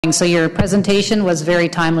So your presentation was very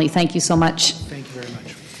timely. Thank you so much. Thank you very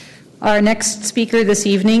much. Our next speaker this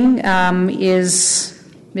evening is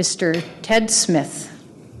Mr. Ted Smith.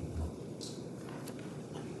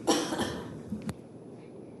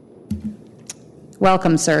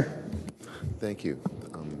 Welcome, sir. Thank you.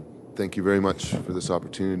 Thank you very much for this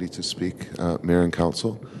opportunity to speak, Mayor and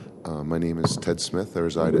Council. My name is Ted Smith. I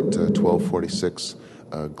reside at 1246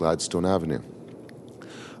 Gladstone Avenue.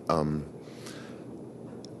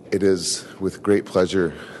 It is with great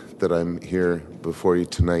pleasure that I'm here before you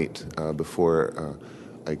tonight, before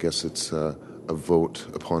I guess it's a vote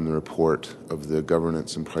upon the report of the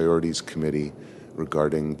Governance and Priorities Committee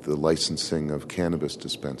regarding the licensing of cannabis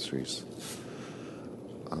dispensaries.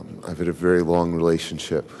 I've had a very long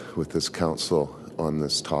relationship with this council on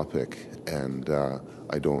this topic, and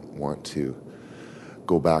I don't want to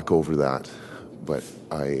go back over that, but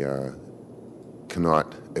I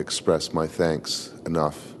cannot express my thanks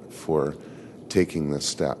enough for taking this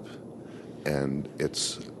step. And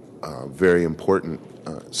it's a very important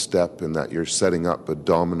step in that you're setting up a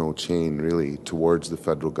domino chain really towards the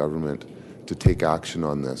federal government to take action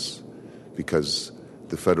on this, because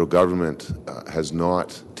the federal government has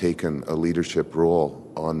not taken a leadership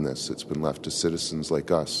role on this. It's been left to citizens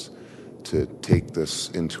like us to take this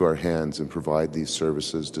into our hands and provide these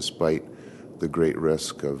services despite the great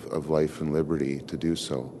risk of life and liberty to do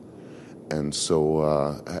so. And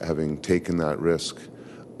so having taken that risk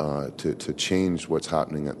to change what's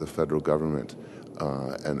happening at the federal government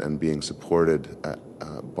and being supported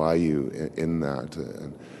by you in that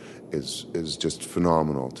is just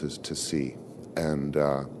phenomenal to see. And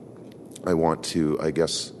I want to, I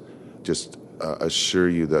guess, just assure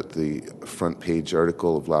you that the front page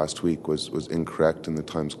article of last week was incorrect in the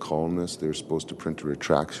Times columnist. They were supposed to print a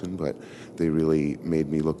retraction, but they really made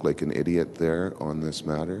me look like an idiot there on this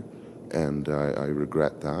matter. And I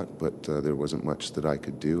regret that, but there wasn't much that I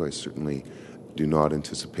could do. I certainly do not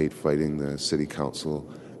anticipate fighting the City Council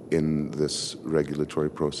in this regulatory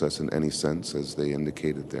process in any sense, as they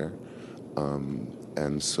indicated there.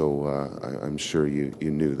 And so I'm sure you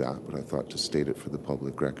knew that, but I thought to state it for the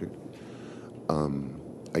public record.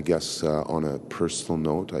 I guess on a personal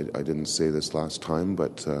note, I didn't say this last time,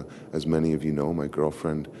 but as many of you know, my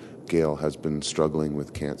girlfriend Gail has been struggling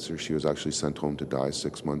with cancer. She was actually sent home to die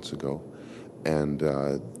 6 months ago. And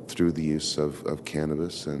through the use of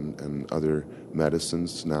cannabis and other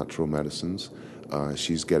medicines, natural medicines,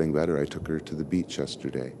 she's getting better. I took her to the beach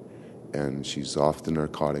yesterday, and she's off the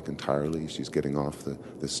narcotic entirely. She's getting off the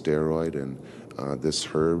steroid, and this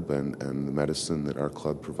herb and the medicine that our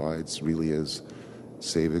club provides really is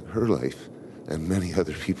saving her life and many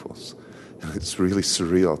other people's. And it's really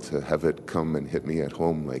surreal to have it come and hit me at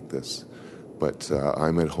home like this. But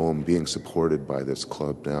I'm at home being supported by this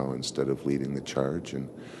club now instead of leading the charge. And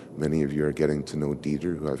many of you are getting to know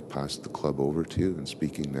Dieter, who I've passed the club over to and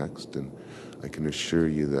speaking next. And I can assure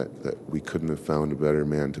you that we couldn't have found a better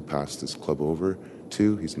man to pass this club over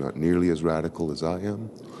to. He's not nearly as radical as I am.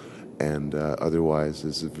 And otherwise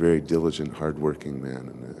is a very diligent, hardworking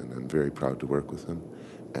man. And I'm very proud to work with him.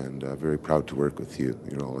 And very proud to work with you.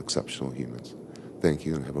 You're all exceptional humans. Thank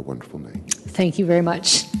you, and have a wonderful night. Thank you very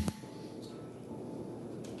much.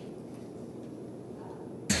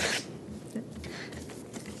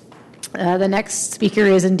 The next speaker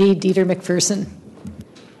is indeed Dieter MacPherson.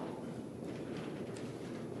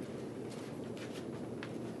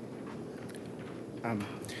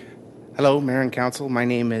 Hello, Mayor and Council. My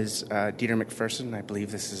name is Dieter MacPherson. I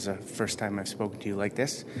believe this is the first time I've spoken to you like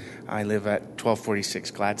this. I live at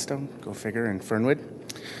 1246 Gladstone, go figure, in Fernwood.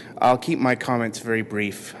 I'll keep my comments very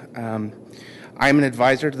brief. I'm an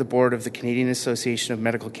advisor to the board of the Canadian Association of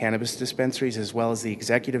Medical Cannabis Dispensaries, as well as the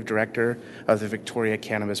executive director of the Victoria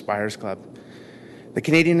Cannabis Buyers Club. The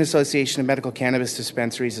Canadian Association of Medical Cannabis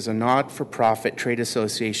Dispensaries is a not-for-profit trade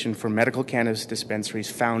association for medical cannabis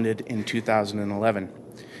dispensaries founded in 2011.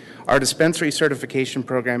 Our dispensary certification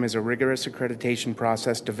program is a rigorous accreditation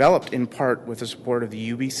process developed in part with the support of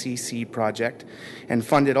the UBCC project and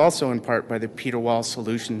funded also in part by the Peter Wall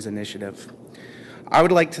Solutions Initiative. I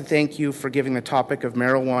would like to thank you for giving the topic of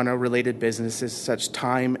marijuana-related businesses such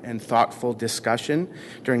time and thoughtful discussion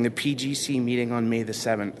during the PGC meeting on May the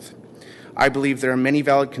 7th. I believe there are many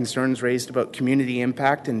valid concerns raised about community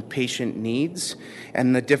impact and patient needs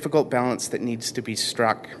and the difficult balance that needs to be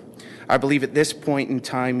struck. I believe at this point in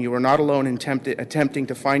time you are not alone in attempting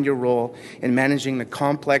to find your role in managing the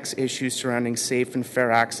complex issues surrounding safe and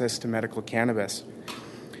fair access to medical cannabis.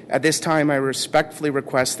 At this time, I respectfully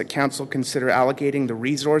request that Council consider allocating the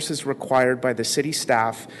resources required by the City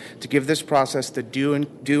staff to give this process the due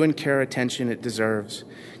and care attention it deserves.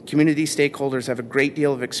 Community stakeholders have a great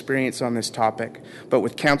deal of experience on this topic, but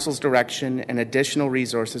with Council's direction and additional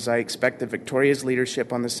resources, I expect that Victoria's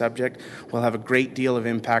leadership on the subject will have a great deal of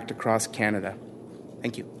impact across Canada.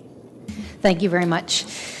 Thank you. Thank you very much.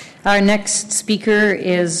 Our next speaker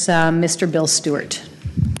is Mr. Bill Stewart.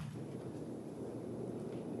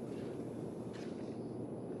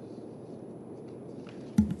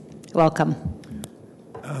 Welcome.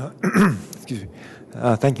 Excuse me.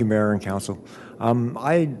 Thank you, Mayor and Council.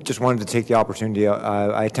 I just wanted to take the opportunity.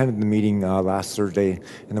 I attended the meeting last Thursday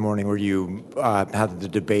in the morning where you had the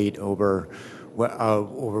debate over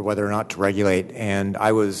whether or not to regulate, and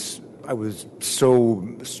I was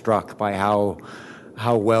so struck by how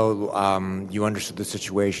well you understood the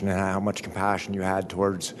situation and how much compassion you had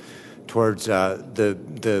towards the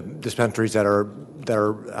dispensaries that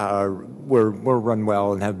were run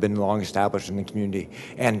well and have been long established in the community,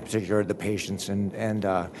 and in particular the patients, and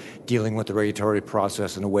dealing with the regulatory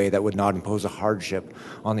process in a way that would not impose a hardship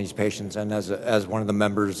on these patients. And as one of the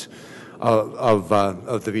members of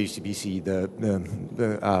the VCBC,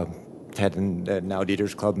 the TED and now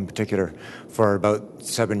Dieter's Club in particular, for about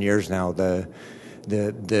 7 years now, the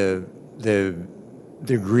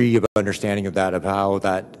degree of understanding of that, of how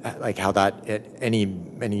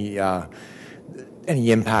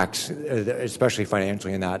any impacts, especially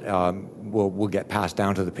financially, in that will get passed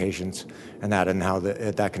down to the patients, and how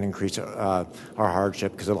that can increase our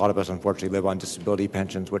hardship, because a lot of us unfortunately live on disability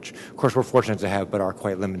pensions, which of course we're fortunate to have, but are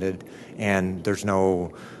quite limited, and there's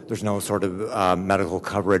no sort of medical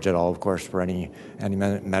coverage at all, of course, for any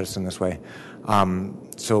medicine this way.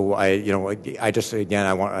 So I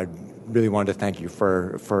really wanted to thank you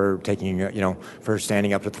for taking for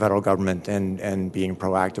standing up to the federal government and being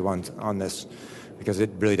proactive on this, because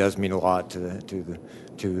it really does mean a lot to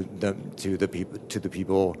the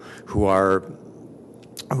people who are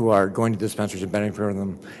going to dispensaries and benefiting from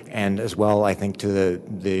them, and as well, I think, to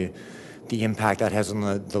the impact that has on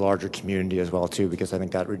the larger community as well too, because I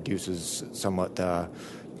think that reduces somewhat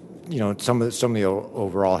some of the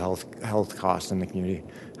overall health costs in the community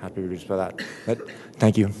have to be reduced by that. But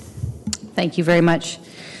thank you. Thank you very much.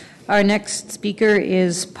 Our next speaker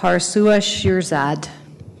is Parsua Shirzad.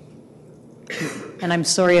 And I'm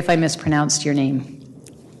sorry if I mispronounced your name.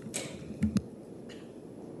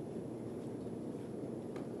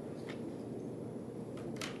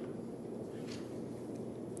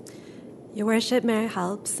 Your Worship, Mayor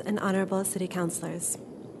Helps, and Honourable City Councillors,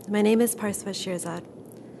 my name is Parsua Shirzad.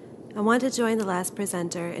 I want to join the last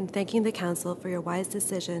presenter in thanking the Council for your wise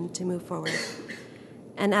decision to move forward,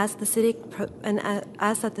 and ask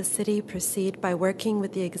that the City proceed by working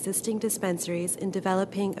with the existing dispensaries in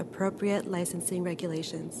developing appropriate licensing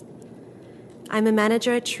regulations. I'm a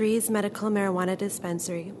manager at Trees Medical Marijuana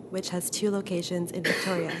Dispensary, which has 2 locations in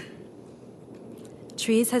Victoria.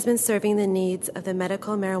 Trees has been serving the needs of the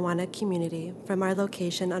medical marijuana community from our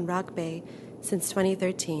location on Rock Bay since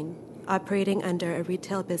 2013, operating under a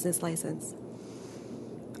retail business license.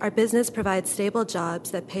 Our business provides stable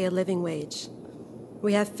jobs that pay a living wage.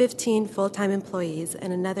 We have 15 full-time employees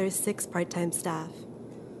and another 6 part-time staff.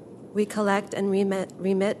 We collect and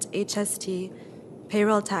remit HST,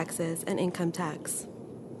 payroll taxes, and income tax.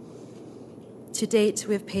 To date,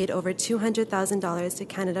 we have paid over $200,000 to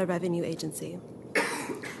Canada Revenue Agency.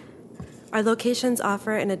 Our locations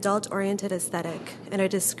offer an adult-oriented aesthetic and are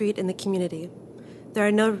discreet in the community. There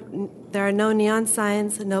are no neon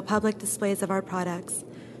signs, no public displays of our products.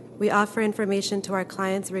 We offer information to our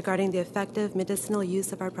clients regarding the effective medicinal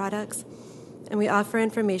use of our products, and we offer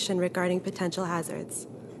information regarding potential hazards.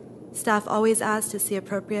 Staff always ask to see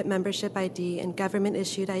appropriate membership ID and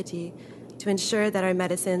government-issued ID to ensure that our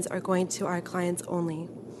medicines are going to our clients only.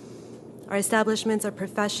 Our establishments are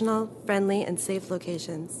professional, friendly, and safe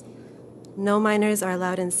locations. No minors are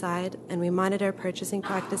allowed inside, and we monitor purchasing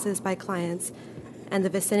practices by clients and the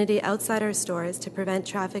vicinity outside our stores to prevent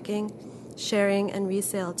trafficking, sharing, and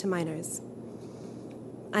resale to minors.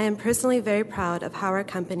 I am personally very proud of how our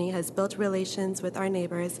company has built relations with our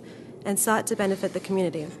neighbors and sought to benefit the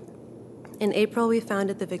community. In April, we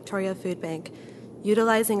founded the Victoria Food Bank,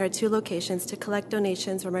 utilizing our 2 locations to collect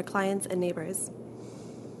donations from our clients and neighbors.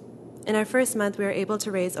 In our first month, we were able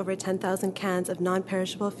to raise over 10,000 cans of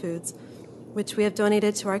non-perishable foods, which we have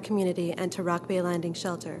donated to our community and to Rock Bay Landing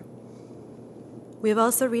Shelter. We have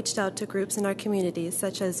also reached out to groups in our community,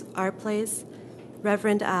 such as Our Place,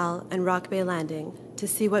 Reverend Al, and Rock Bay Landing, to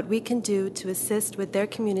see what we can do to assist with their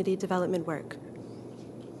community development work.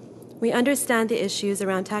 We understand the issues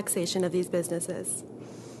around taxation of these businesses.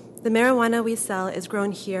 The marijuana we sell is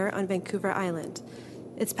grown here on Vancouver Island.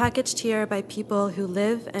 It's packaged here by people who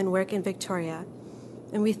live and work in Victoria,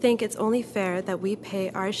 and we think it's only fair that we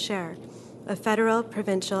pay our share of federal,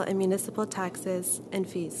 provincial, and municipal taxes and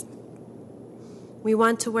fees. We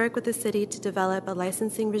want to work with the city to develop a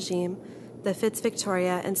licensing regime that fits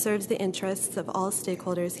Victoria and serves the interests of all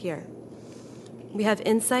stakeholders here. We have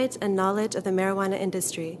insight and knowledge of the marijuana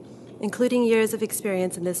industry, including years of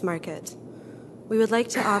experience in this market. We would like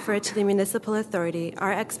to offer to the municipal authority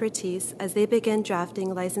our expertise as they begin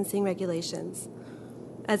drafting licensing regulations.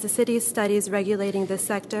 As the city studies regulating this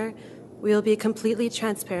sector, we will be completely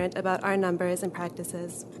transparent about our numbers and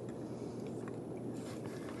practices.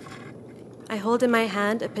 I hold in my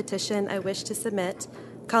hand a petition I wish to submit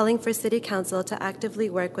calling for City Council to actively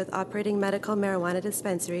work with operating medical marijuana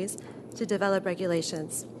dispensaries to develop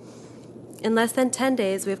regulations. In less than 10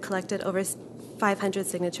 days, we have collected over 500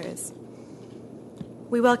 signatures.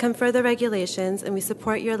 We welcome further regulations and we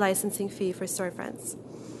support your licensing fee for storefronts.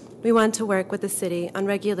 We want to work with the city on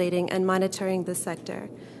regulating and monitoring this sector.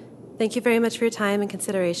 Thank you very much for your time and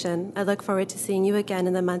consideration. I look forward to seeing you again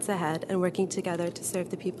in the months ahead and working together to serve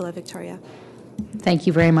the people of Victoria. Thank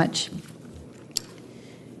you very much.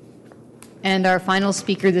 And our final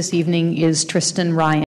speaker this evening is Tristan Ryan.